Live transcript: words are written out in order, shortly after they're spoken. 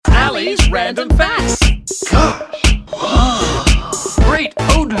Ali's Random Facts. Great,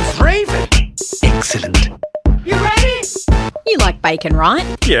 Odin's Raven. Excellent. You ready? You like bacon, right?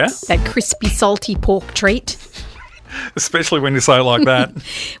 Yeah, That crispy, salty pork treat. especially when you say it like that.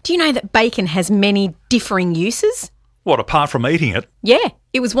 Do you know that bacon has many differing uses? What, apart from eating it? Yeah,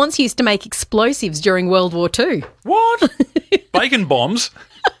 it was once used to make explosives during World War II. What? Bacon bombs?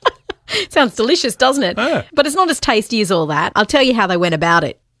 Sounds delicious, doesn't it? Yeah. But it's not as tasty as all that. I'll tell you how they went about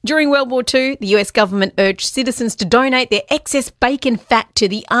it. During World War II, the US government urged citizens to donate their excess bacon fat to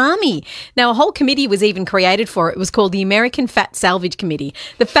the army. Now, a whole committee was even created for it. It was called the American Fat Salvage Committee.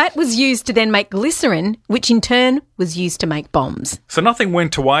 The fat was used to then make glycerin, which in turn was used to make bombs. So nothing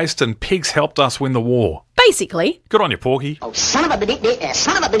went to waste and pigs helped us win the war. Basically. Good on you, Porky. Oh, son of a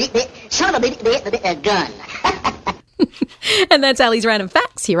gun. And that's Ali's Random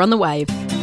Facts here on The Wave.